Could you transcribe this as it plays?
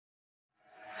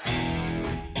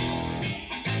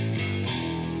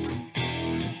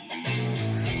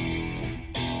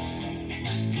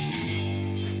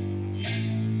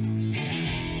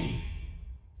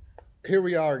here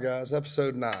we are, guys.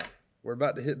 Episode 9. We're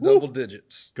about to hit double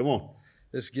digits. Come on.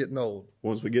 It's getting old.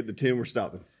 Once we get to 10, we're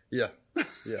stopping. Yeah.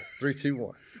 3, 2,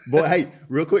 1. Boy, hey,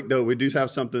 real quick, though, we do have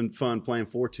something fun planned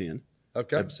for 10.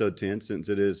 Okay. Episode 10, since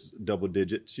it is double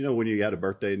digits. You know, when you had a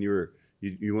birthday and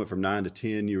you went from 9 to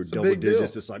 10, you were double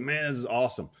digits. It's like, man, this is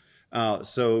awesome.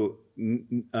 So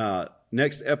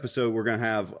next episode, we're going to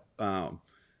have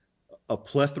a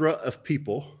plethora of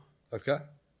people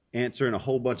answering a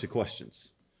whole bunch of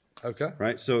questions. Okay.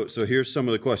 Right? So here's some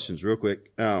of the questions real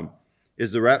quick.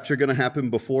 Is the rapture going to happen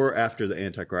before or after the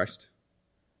Antichrist?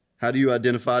 How do you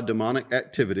identify demonic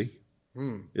activity?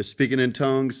 Is speaking in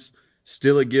tongues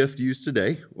still a gift used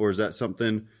today, or is that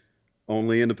something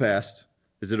only in the past?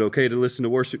 Is it okay to listen to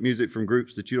worship music from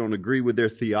groups that you don't agree with their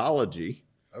theology?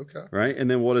 Okay. Right? And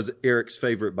then what is Eric's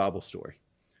favorite Bible story?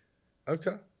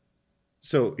 Okay.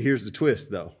 So here's the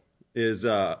twist, though, is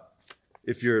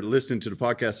if you're listening to the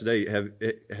podcast today,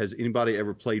 has anybody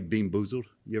ever played Bean Boozled?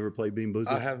 You ever played Bean Boozled?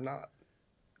 I have not.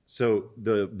 So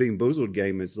the Bean Boozled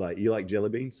game is like, you like jelly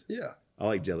beans? Yeah. I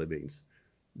like jelly beans.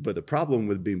 But the problem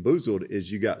with Bean Boozled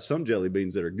is you got some jelly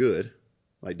beans that are good,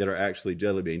 like that are actually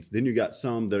jelly beans. Then you got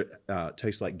some that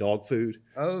taste like dog food.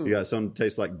 Oh. You got some that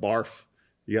taste like barf.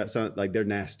 You got some, like they're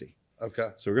nasty. Okay.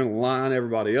 So we're going to line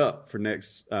everybody up for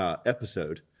next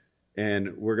episode.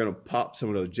 And we're going to pop some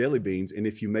of those jelly beans. And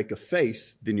if you make a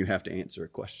face, then you have to answer a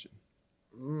question.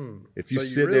 If you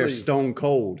sit there stone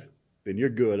cold, then you're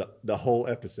good the whole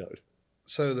episode.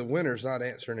 So the winner's not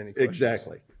answering any questions.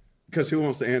 Exactly. Because who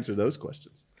wants to answer those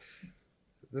questions?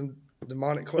 The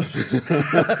demonic questions.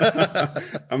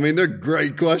 I mean, they're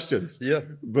great questions. Yeah.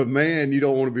 But man, you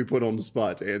don't want to be put on the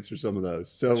spot to answer some of those.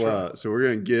 So, right. So we're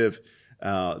going to give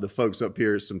the folks up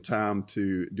here some time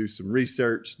to do some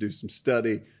research, do some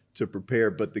study to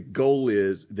prepare. But the goal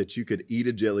is that you could eat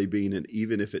a jelly bean, and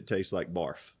even if it tastes like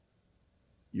barf,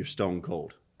 you're stone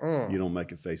cold. You don't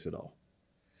make a face at all.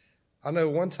 I know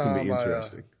one time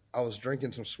interesting. I was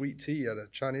drinking some sweet tea at a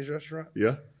Chinese restaurant.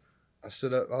 Yeah. I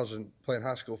stood up. I was playing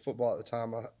high school football at the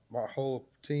time. My whole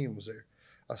team was there.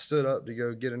 I stood up to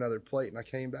go get another plate, and I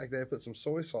came back there, put some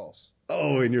soy sauce.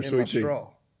 Oh, in your sweet tea.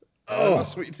 Straw. Oh, my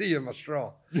sweet tea in my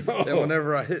straw. Oh. And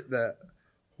whenever I hit that,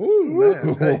 whoo,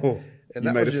 man. Hey, and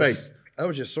you made a face. That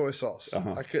was just soy sauce.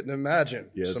 I couldn't imagine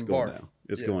some barf. Down.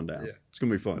 It's going down. Yeah. It's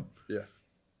going to be fun. Yeah.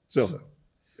 So,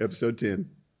 episode 10.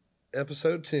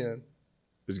 Episode 10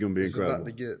 is going to be incredible. About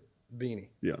to get beanie.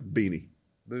 Yeah, beanie.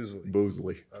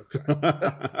 Boozley.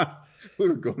 Okay. We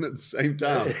were going at the same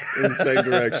time in the same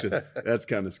direction. That's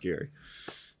kind of scary.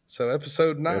 So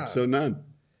episode 9. Episode 9.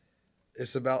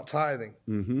 It's about tithing.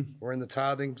 Mm-hmm. We're in the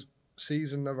tithing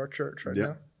season of our church right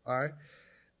now. All right.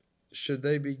 Should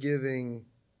they be giving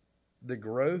the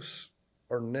gross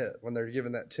or net when they're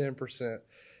giving that 10%?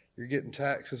 You're getting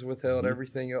taxes withheld,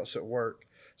 everything else at work.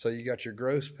 So you got your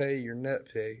gross pay, your net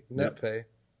pay.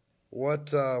 What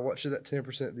should that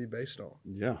 10% be based on?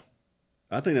 Yeah,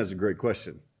 I think that's a great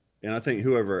question, and I think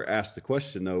whoever asked the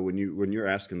question, though, when you're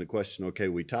asking the question, okay,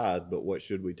 we tithe, but what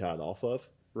should we tithe off of?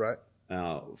 Right.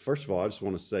 First of all, I just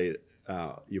want to say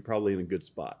you're probably in a good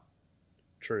spot.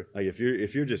 True. Like if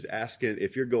you're just asking,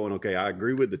 if you're going, okay, I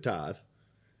agree with the tithe,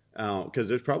 because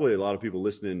there's probably a lot of people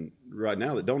listening right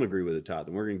now that don't agree with the tithe,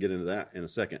 and we're going to get into that in a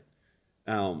second.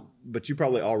 But you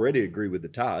probably already agree with the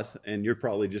tithe, and you're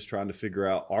probably just trying to figure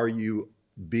out, are you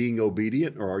being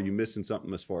obedient or are you missing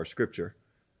something as far as scripture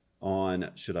on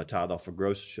should I tithe off of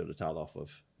gross or should I tithe off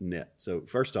of net? So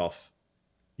first off,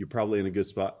 you're probably in a good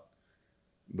spot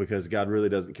because God really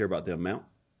doesn't care about the amount,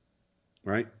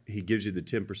 right? He gives you the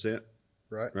 10%,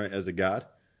 right, as a guide.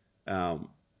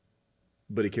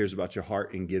 But he cares about your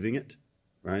heart in giving it,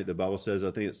 right? The Bible says,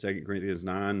 I think it's 2 Corinthians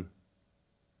 9,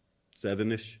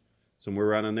 7-ish. Somewhere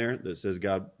right in there that says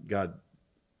God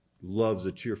loves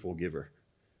a cheerful giver.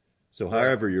 So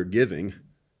however you're giving,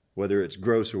 whether it's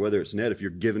gross or whether it's net, if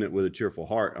you're giving it with a cheerful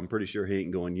heart, I'm pretty sure he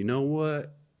ain't going, you know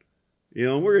what?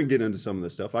 We're going to get into some of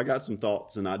this stuff. I got some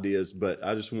thoughts and ideas, but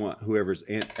I just want whoever's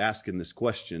asking this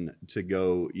question to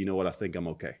go, you know what? I think I'm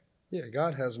okay. Yeah,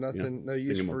 God has nothing, no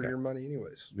use for your money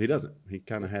anyways. He doesn't. He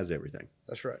kind of has everything.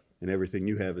 That's right. And everything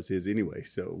you have is his anyway.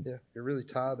 So yeah, you're really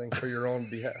tithing for your own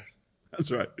behalf. That's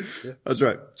right. Yeah. That's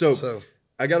right. So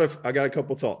I got a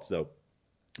couple thoughts though,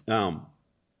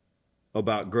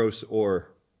 about gross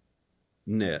or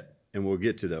net, and we'll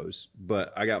get to those.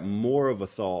 But I got more of a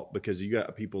thought because you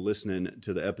got people listening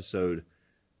to the episode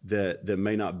that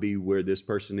may not be where this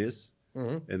person is,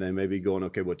 and they may be going,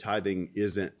 okay, well, tithing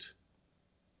isn't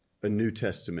a New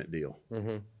Testament deal.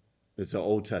 It's an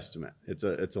Old Testament. It's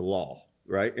a law,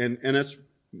 right? And that's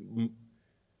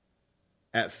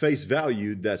at face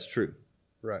value, that's true.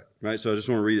 Right. Right. So I just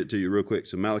want to read it to you real quick.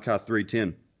 So Malachi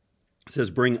 3:10 says,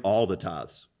 bring all the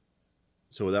tithes.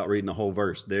 So without reading the whole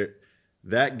verse there,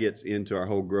 that gets into our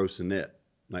whole gross and net,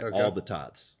 like all the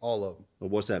tithes. All of them. But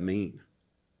what's that mean?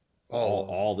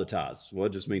 All the tithes. Well,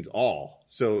 it just means all.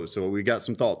 So we got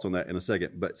some thoughts on that in a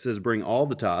second. But it says, bring all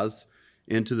the tithes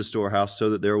into the storehouse so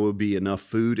that there will be enough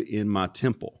food in my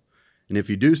temple. And if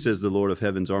you do, says the Lord of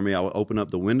heaven's army, I will open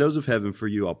up the windows of heaven for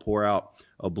you. I'll pour out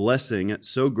a blessing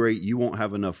so great you won't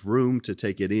have enough room to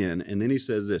take it in. And then he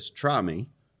says this, try me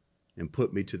and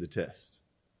put me to the test.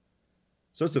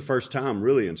 So it's the first time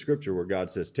really in Scripture where God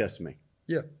says, test me.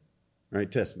 Yeah.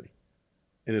 Right? Test me.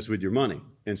 And it's with your money,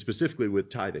 and specifically with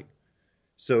tithing.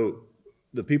 So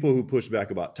the people who push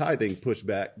back about tithing push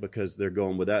back because they're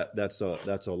going, well, that's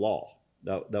a law.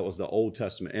 That was the Old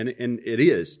Testament. And it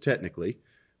is technically,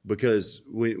 because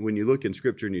when you look in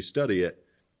Scripture and you study it,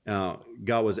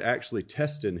 God was actually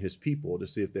testing his people to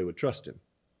see if they would trust him.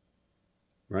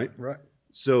 Right? Right.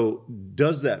 So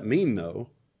does that mean, though,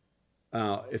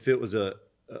 if it was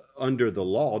under the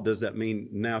law, does that mean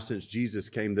now since Jesus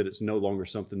came that it's no longer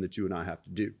something that you and I have to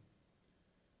do?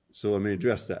 So let me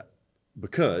address that.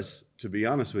 Because, to be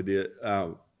honest with you,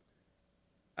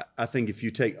 I think if you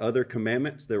take other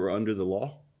commandments that were under the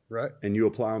law, right, and you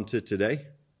apply them to today,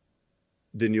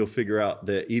 then you'll figure out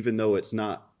that even though it's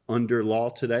not under law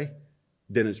today,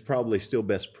 then it's probably still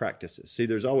best practices. See,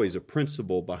 there's always a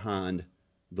principle behind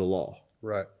the law.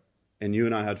 Right. And you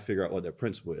and I have to figure out what that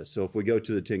principle is. So if we go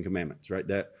to the 10 Commandments, right,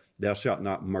 that thou shalt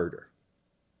not murder.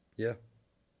 Yeah.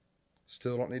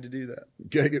 Still don't need to do that.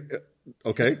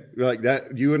 Okay. Like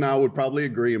that, you and I would probably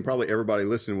agree, and probably everybody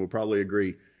listening would probably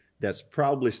agree, that's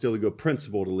probably still a good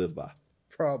principle to live by.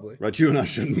 Probably. Right. You and I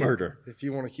shouldn't murder. If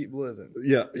you want to keep living.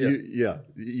 Yeah.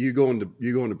 You go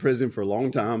into prison for a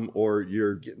long time, or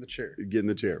you're getting the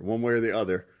chair. One way or the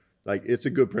other. Like, it's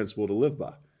a good principle to live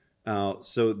by.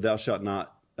 So thou shalt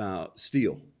not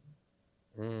steal.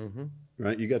 Mm-hmm.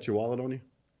 Right? You got your wallet on you?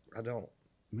 I don't.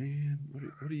 Man, what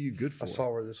are you good for? I saw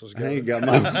where this was going. I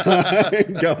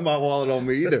ain't got my wallet on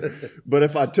me either. But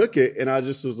if I took it and I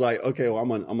just was like, okay, well,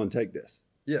 I'm gonna take this.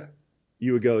 Yeah.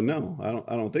 You would go, no,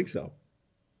 I don't think so.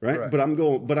 Right? But I'm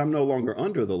no longer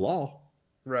under the law.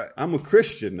 Right. I'm a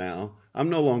Christian now. I'm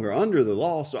no longer under the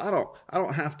law, so I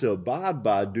don't have to abide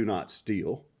by do not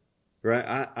steal.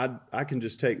 Right? I can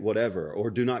just take whatever,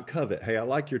 or do not covet. Hey, I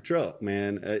like your truck,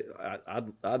 man.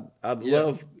 I'd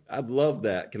love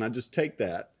that. Can I just take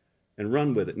that and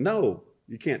run with it? No,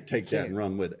 you can't take that and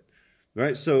run with it.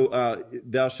 Right? So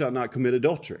thou shalt not commit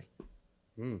adultery.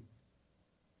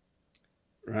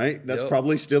 Right? That's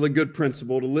probably still a good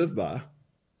principle to live by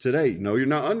today. No, you're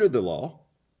not under the law,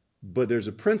 but there's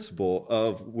a principle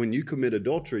of when you commit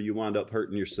adultery, you wind up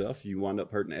hurting yourself. You wind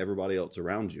up hurting everybody else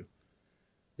around you.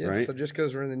 Yeah, right? So just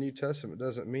because we're in the New Testament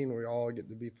doesn't mean we all get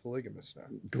to be polygamous now.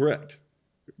 Correct.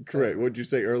 What'd you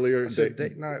say earlier? I said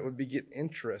date night would be getting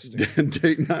interesting.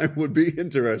 Date night would be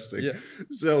interesting. Yeah.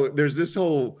 So there's this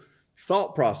whole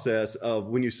thought process of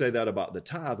when you say that about the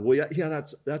tithe, well, yeah,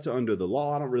 that's under the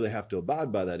law. I don't really have to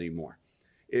abide by that anymore.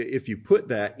 If you put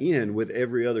that in with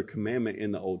every other commandment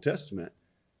in the Old Testament,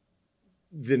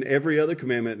 then every other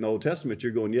commandment in the Old Testament,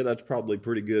 you're going, yeah, that's probably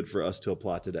pretty good for us to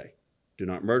apply today. Do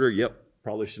not murder. Yep.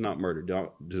 Probably should not murder.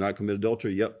 Do not commit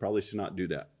adultery. Yep. Probably should not do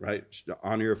that. Right.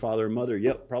 Honor your father and mother.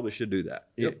 Yep. Probably should do that.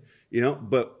 Yep.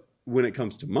 But when it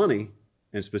comes to money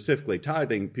and specifically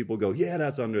tithing, people go, yeah,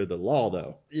 that's under the law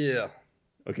though. Yeah.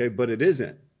 Okay. But it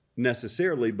isn't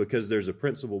necessarily, because there's a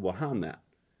principle behind that.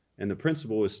 And the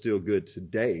principle is still good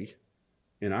today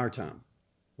in our time.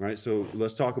 Right. So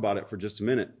let's talk about it for just a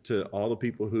minute to all the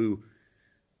people who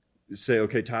say,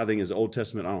 okay, tithing is Old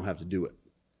Testament. I don't have to do it.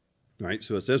 Right,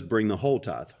 so it says bring the whole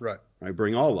tithe. Right.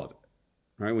 Bring all of it.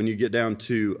 Right, when you get down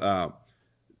to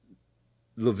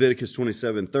Leviticus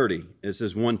 27:30, it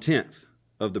says 1/10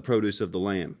 of the produce of the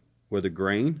land, whether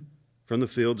grain from the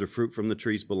fields or fruit from the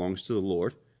trees, belongs to the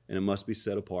Lord, and it must be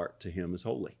set apart to him as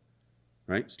holy.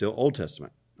 Right, still Old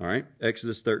Testament. All right,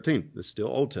 Exodus 13, it's still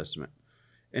Old Testament.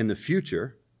 In the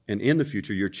future,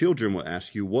 your children will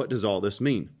ask you, what does all this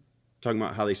mean? Talking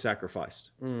about how they sacrificed,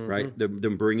 right?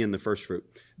 Them bringing the first fruit.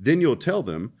 Then you'll tell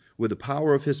them, with the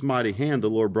power of his mighty hand, the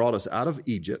Lord brought us out of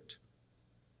Egypt,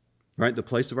 right? The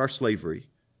place of our slavery.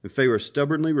 And Pharaoh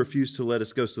stubbornly refused to let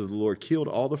us go. So the Lord killed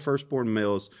all the firstborn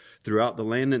males throughout the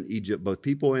land in Egypt, both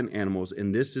people and animals.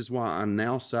 And this is why I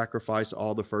now sacrifice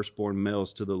all the firstborn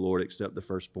males to the Lord, except the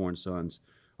firstborn sons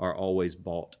are always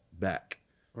bought back.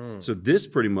 So this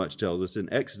pretty much tells us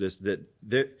in Exodus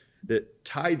that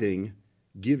tithing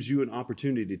gives you an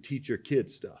opportunity to teach your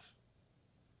kids stuff.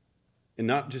 And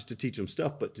not just to teach them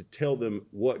stuff, but to tell them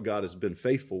what God has been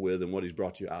faithful with and what he's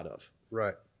brought you out of.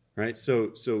 Right. Right.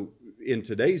 So in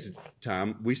today's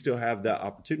time, we still have that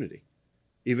opportunity.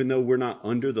 Even though we're not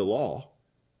under the law,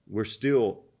 we're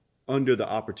still under the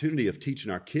opportunity of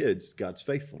teaching our kids God's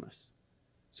faithfulness.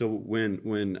 So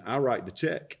when I write the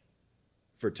check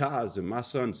for tithes and my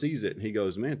son sees it and he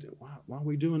goes, man, why are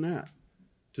we doing that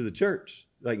to the church?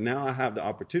 Like, now I have the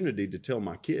opportunity to tell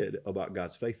my kid about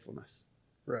God's faithfulness.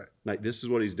 Right. Like, this is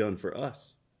what he's done for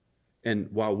us. And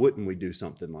why wouldn't we do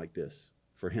something like this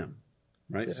for him?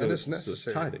 Right. Yeah, so and it's necessary. So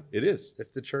it's tithing. It is.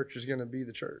 If the church is going to be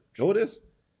the church. Oh, it is.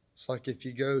 It's like if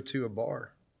you go to a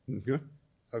bar. Okay.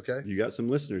 Okay. You got some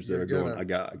listeners that are going, I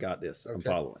got this. Okay. I'm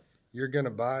following. You're going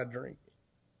to buy a drink.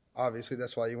 Obviously,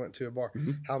 that's why you went to a bar.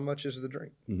 Mm-hmm. How much is the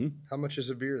drink? Mm-hmm. How much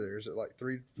is a beer there? Is it like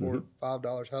 $3, $4,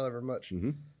 $5, however much?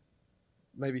 Mm-hmm.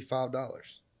 Maybe $5.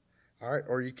 All right.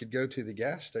 Or you could go to the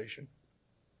gas station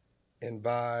and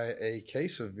buy a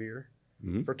case of beer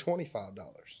for $25.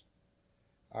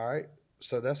 All right.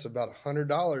 So that's about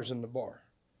 $100 in the bar,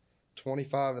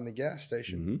 $25 in the gas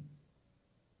station. Mm-hmm.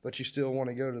 But you still want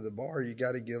to go to the bar, you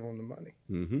got to give them the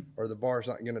money, or the bar's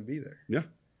not going to be there. Yeah.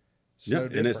 Yeah,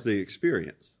 and it's the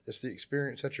experience. It's the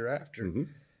experience that you're after. Mm-hmm.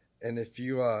 And if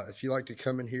you like to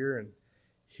come in here and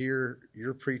hear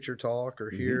your preacher talk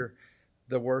or hear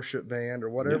the worship band or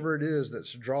whatever it is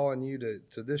that's drawing you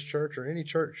to this church or any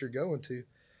church you're going to,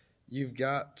 you've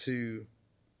got to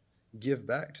give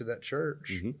back to that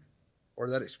church, or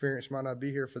that experience might not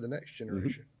be here for the next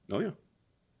generation. Oh, yeah.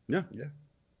 Yeah. Yeah.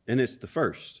 And it's the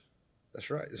first. That's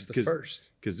right. It's the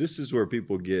first. Because this is where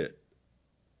people get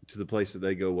to the place that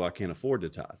they go, well, I can't afford to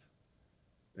tithe.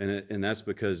 And that's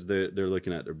because they're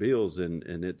looking at their bills and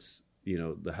it's,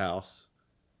 the house,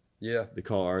 the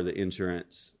car, the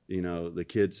insurance, the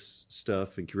kids'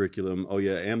 stuff and curriculum. Oh,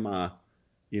 yeah. Am I,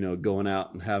 going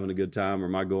out and having a good time, or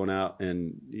am I going out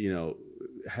and,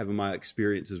 having my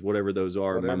experiences, whatever those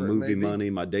are, my movie money,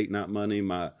 my date night money,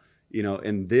 my,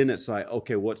 and then it's like,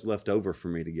 okay, what's left over for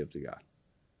me to give to God?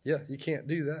 Yeah, you can't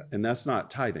do that. And that's not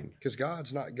tithing. Because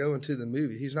God's not going to the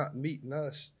movie. He's not meeting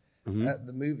us at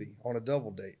the movie on a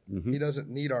double date. He doesn't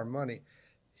need our money.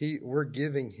 We're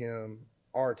giving him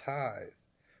our tithe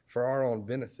for our own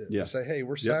benefit. Yeah. To say, hey,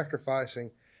 we're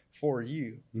sacrificing for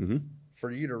you,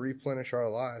 for you to replenish our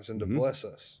lives and to bless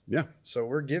us. Yeah. So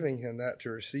we're giving him that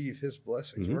to receive his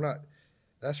blessings.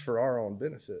 That's for our own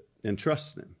benefit. And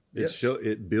trusting him. Yes.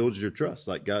 It builds your trust.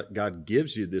 Like God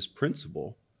gives you this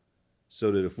principle so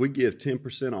that if we give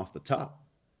 10% off the top,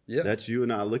 that's you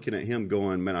and I looking at him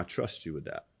going, man, I trust you with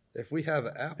that. If we have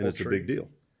an apple tree. And it's a big deal.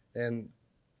 And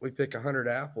we pick 100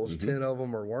 apples, 10 of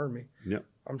them are wormy. Yep.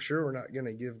 I'm sure we're not going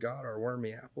to give God our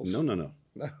wormy apples. No.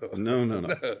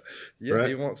 Yeah, right?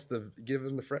 He wants to give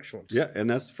him the fresh ones. Yeah, and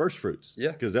that's first fruits.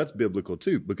 Yeah. Because that's biblical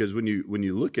too. Because when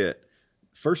you look at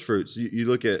first fruits, you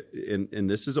look at, and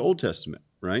this is Old Testament,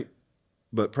 right?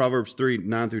 But Proverbs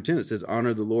 3:9-10, it says,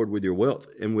 honor the Lord with your wealth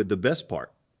and with the best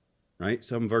part, right?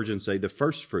 Some versions say the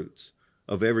first fruits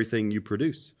of everything you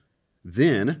produce.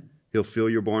 Then he'll fill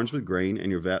your barns with grain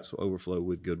and your vats will overflow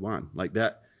with good wine. Like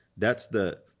that's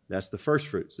the first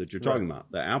fruits that you're talking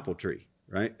about, the apple tree,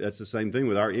 right? That's the same thing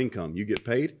with our income. You get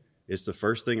paid, it's the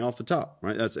first thing off the top,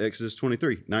 right? That's Exodus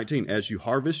 23:19. As you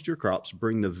harvest your crops,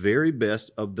 bring the very best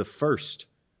of the first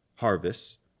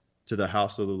harvest to the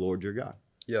house of the Lord your God.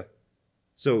 Yeah.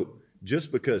 So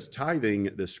just because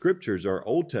tithing, the scriptures are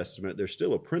Old Testament, there's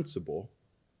still a principle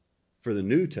for the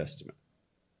New Testament,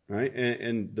 right?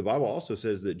 And the Bible also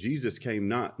says that Jesus came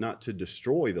not to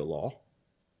destroy the law,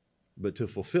 but to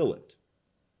fulfill it.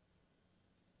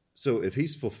 So if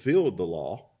he's fulfilled the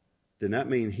law, then that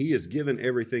means he has given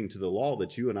everything to the law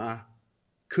that you and I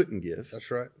couldn't give.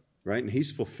 That's right. Right? And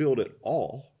he's fulfilled it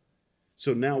all.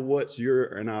 So now what's your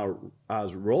and our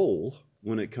role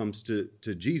when it comes to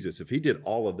Jesus? If he did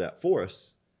all of that for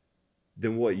us,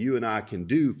 then what you and I can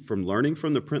do from learning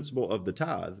from the principle of the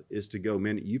tithe is to go,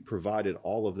 man, you provided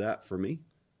all of that for me.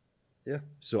 Yeah.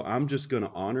 So I'm just going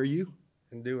to honor you.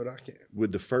 And do what I can.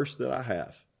 With the first that I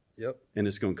have. Yep. And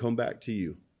it's going to come back to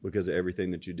you because of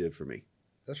everything that you did for me.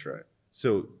 That's right.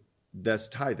 So that's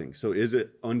tithing. So is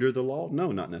it under the law?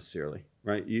 No, not necessarily.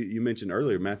 Right? You mentioned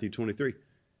earlier, Matthew 23,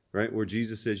 right? Where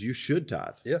Jesus says you should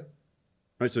tithe. Yeah.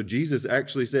 Right, so Jesus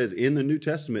actually says in the New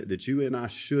Testament that you and I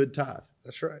should tithe.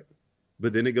 That's right.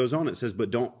 But then it goes on, it says,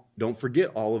 but don't forget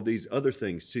all of these other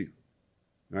things too.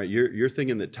 All right, you're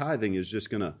thinking that tithing is just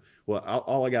going to,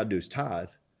 all I got to do is tithe,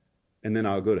 and then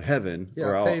I'll go to heaven.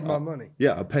 Yeah, I paid my money.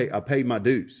 Yeah, I paid my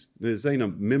dues. This ain't a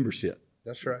membership.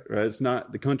 That's right. Right, it's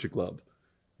not the country club.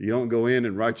 You don't go in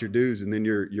and write your dues, and then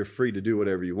you're free to do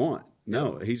whatever you want.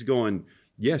 No, he's going,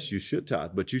 yes, you should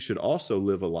tithe, but you should also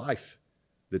live a life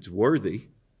that's worthy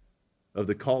of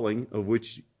the calling of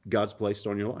which God's placed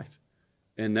on your life.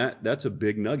 And that's a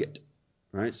big nugget,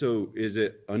 right? So is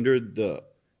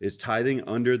tithing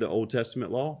under the Old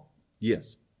Testament law?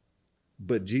 Yes.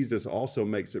 But Jesus also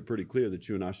makes it pretty clear that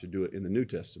you and I should do it in the New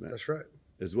Testament. That's right.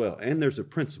 As well. And there's a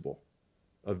principle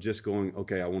of just going,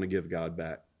 okay, I want to give God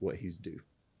back what he's due.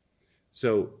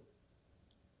 So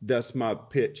that's my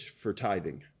pitch for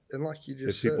tithing. And like you just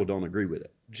if said, people don't agree with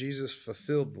it. Jesus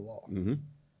fulfilled the law. Mm-hmm.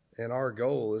 And our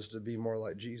goal is to be more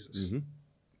like Jesus. Mm-hmm.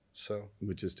 So,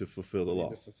 which is to fulfill the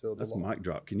law. That's a mic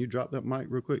drop. Can you drop that mic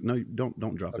real quick? No,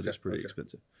 don't drop it. It's pretty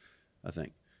expensive, I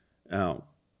think.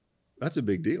 That's a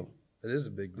big deal. It is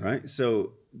a big deal. Right?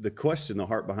 So the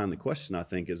heart behind the question, I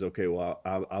think, is, okay, well,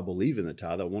 I believe in the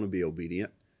tithe. I want to be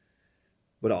obedient.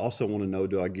 But I also want to know,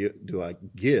 do I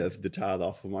give the tithe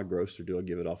off of my gross, or do I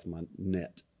give it off of my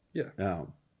net? Yeah.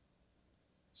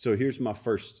 So here's my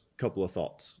first couple of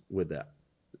thoughts with that.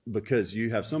 Because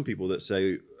you have some people that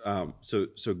say,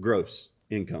 so gross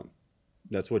income,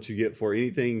 that's what you get for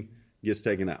anything gets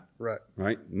taken out. Right.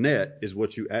 Net is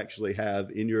what you actually have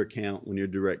in your account when your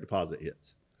direct deposit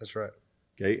hits. That's right.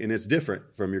 Okay. And it's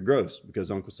different from your gross,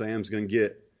 because Uncle Sam's going to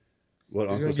get what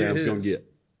Uncle Sam's going to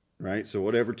get. Right. So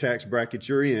whatever tax bracket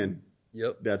you're in,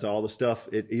 yep, that's all the stuff.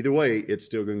 Either way, it's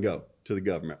still going to go to the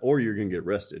government, or you're going to get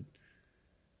arrested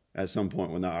at some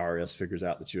point when the IRS figures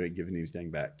out that you ain't giving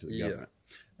anything back to the government.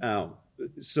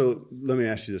 So let me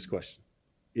ask you this question.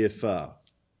 If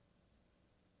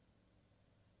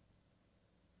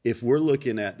we're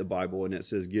looking at the Bible and it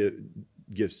says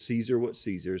give Caesar what's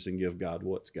Caesar's and give God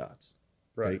what's God's,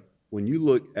 right? When you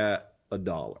look at a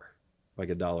dollar, like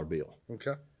a dollar bill,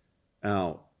 okay,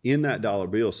 in that dollar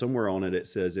bill, somewhere on it, it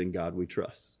says, "In God we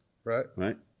trust." Right.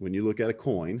 When you look at a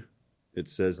coin, it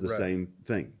says the same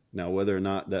thing. Now, whether or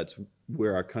not that's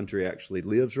where our country actually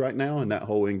lives right now, and that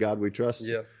whole "In God we trust,"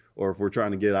 yeah, or if we're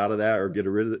trying to get out of that or get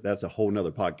rid of it, that's a whole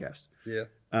nother podcast. Yeah.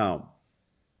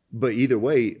 But either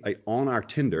way, on our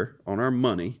tender, on our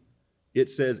money,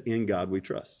 it says, "In God we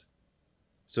trust."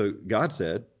 So God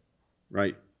said,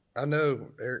 right? I know,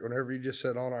 Eric, whenever you just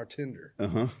said "on our tender,"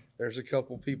 there's a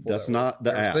couple people that's not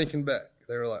the app. Thinking back,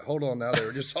 they were like, "Hold on, now they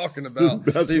were just talking about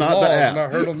that's these not laws," the app. and I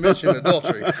heard them mention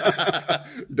adultery.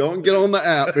 Don't get on the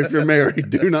app if you're married.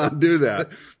 Do not do that.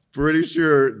 Pretty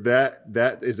sure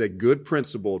that is a good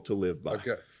principle to live by.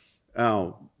 Okay.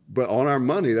 But on our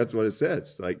money, that's what it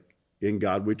says. Like, in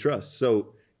God we trust.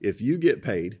 So if you get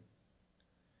paid,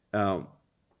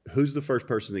 who's the first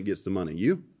person that gets the money?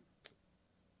 You?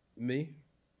 Me?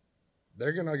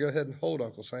 They're going to go ahead and hold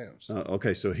Uncle Sam's.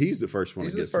 Okay, so he's the first one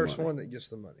that gets the money. He's the first one that gets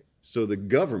the money. So the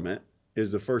government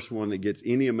is the first one that gets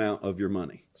any amount of your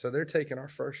money. So they're taking our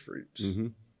first fruits. Mm-hmm.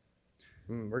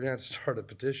 We're going to have to start a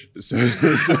petition. So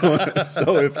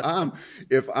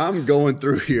if I'm going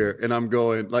through here and I'm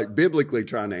going, like, biblically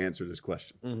trying to answer this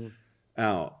question,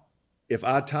 if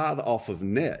I tithe off of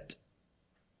net,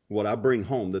 what I bring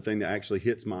home, the thing that actually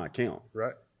hits my account,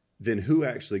 right, then who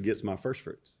actually gets my first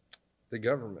fruits? The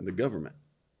government. The government.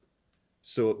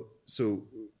 So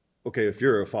okay, if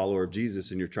you're a follower of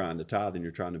Jesus and you're trying to tithe and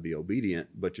you're trying to be obedient,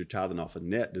 but you're tithing off of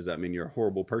net, does that mean you're a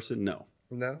horrible person? No.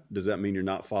 No. Does that mean you're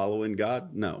not following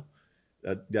God? No.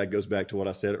 That goes back to what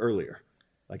I said earlier.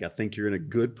 Like, I think you're in a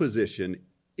good position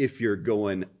if you're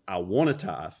going, I want to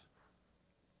tithe,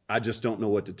 I just don't know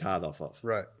what to tithe off of.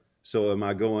 Right. So am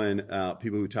I going,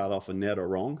 people who tithe off of net are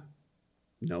wrong?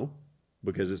 No,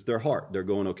 because it's their heart. They're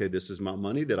going, okay, this is my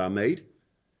money that I made,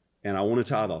 and I want to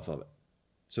tithe off of it.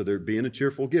 So they're being a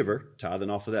cheerful giver, tithing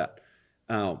off of that.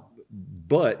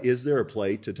 But is there a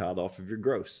play to tithe off of your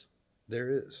gross? There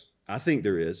is. I think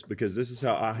there is, because this is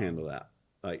how I handle that.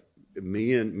 Like,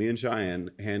 me and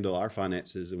Cheyenne handle our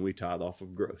finances, and we tithe off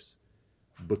of gross.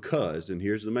 Because, and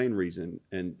here's the main reason,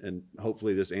 and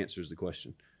hopefully this answers the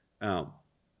question.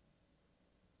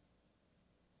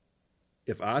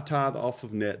 If I tithe off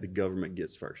of net, the government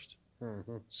gets first.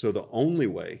 Mm-hmm. So the only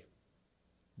way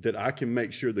that I can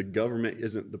make sure the government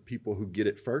isn't the people who get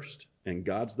it first and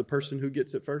God's the person who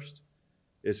gets it first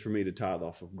is for me to tithe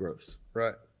off of gross.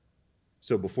 Right.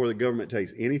 So before the government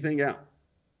takes anything out,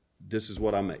 this is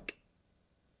what I make.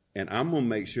 And I'm going to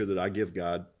make sure that I give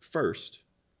God first.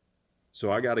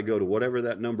 So I got to go to whatever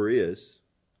that number is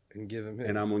and give him his.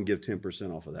 And I'm going to give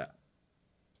 10% off of that.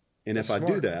 And That's if I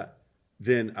smart. do that,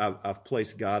 then I've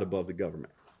placed God above the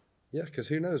government. Yeah, because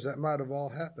who knows? That might have all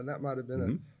happened. That might have been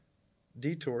a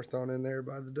detour thrown in there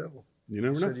by the devil. You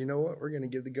never know. Said, you know what? We're going to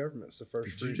give the government the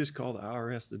first Did you just call the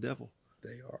IRS the devil?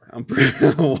 They are.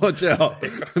 Watch out.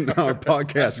 Now our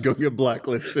podcast is going to get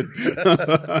blacklisted.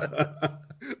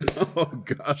 Oh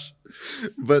gosh.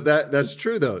 But that's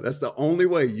true though. That's the only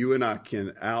way you and I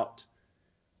can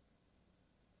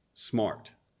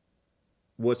smart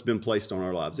what's been placed on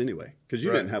our lives anyway. Because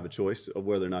you didn't have a choice of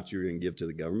whether or not you were going to give to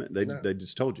the government. They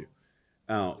just told you.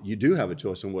 You do have a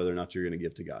choice on whether or not you're going to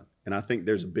give to God. And I think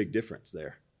there's a big difference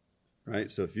there.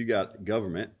 Right? So if you got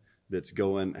government that's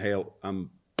going, hey, I'm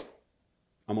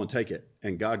going to take it.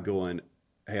 And God going,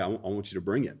 hey, I want you to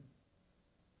bring it.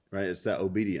 Right? It's that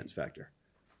obedience factor.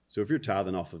 So if you're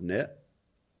tithing off of net,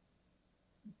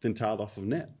 then tithe off of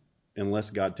net.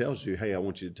 Unless God tells you, hey, I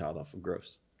want you to tithe off of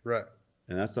gross. Right.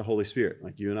 And that's the Holy Spirit.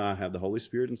 Like you and I have the Holy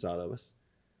Spirit inside of us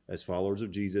as followers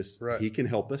of Jesus. Right. He can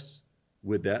help us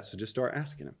with that. So just start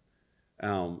asking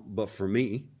him. But for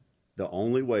me, the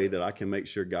only way that I can make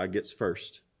sure God gets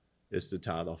first is to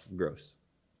tithe off of gross.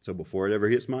 So before it ever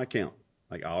hits my account,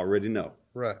 like I already know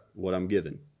what I'm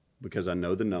giving because I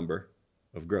know the number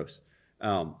of gross.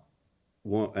 And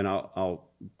I'll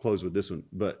close with this one.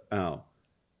 But I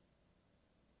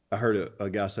heard a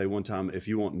guy say one time, if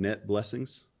you want net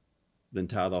blessings, then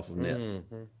tithe off of net.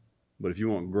 Mm-hmm. But if you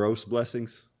want gross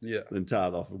blessings, then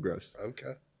tithe off of gross.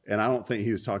 Okay. And I don't think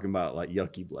he was talking about like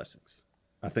yucky blessings.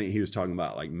 I think he was talking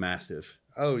about like massive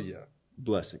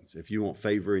blessings. If you want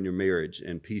favor in your marriage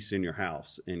and peace in your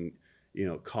house and,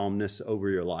 calmness over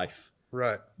your life,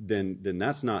 then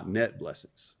that's not net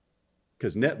blessings.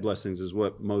 Because net blessings is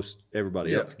what most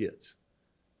everybody else gets.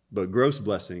 But gross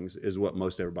blessings is what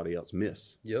most everybody else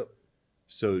miss. Yep.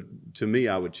 So to me,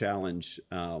 I would challenge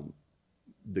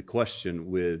the question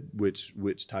with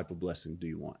which type of blessing do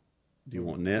you want? Do you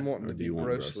want net or do you want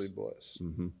grossly gross? Blessed?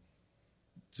 Mm-hmm.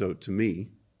 So to me,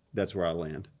 that's where I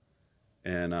land.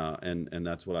 And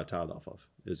that's what I tithe off of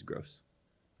is gross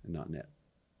and not net.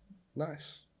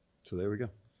 Nice. So there we go.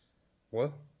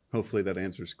 Well, hopefully that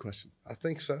answers the question. I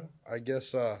think so. I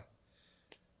guess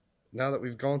now that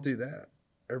we've gone through that,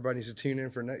 everybody needs to tune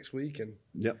in for next week and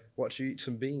watch you eat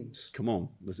some beans. Come on,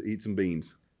 let's eat some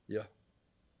beans. Yeah.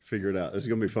 Figure it out. This is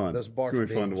going to be fun. It's going to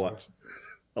be fun to watch.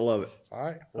 I love it. All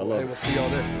right. Well, we'll see y'all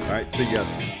there. All right. See you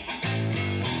guys.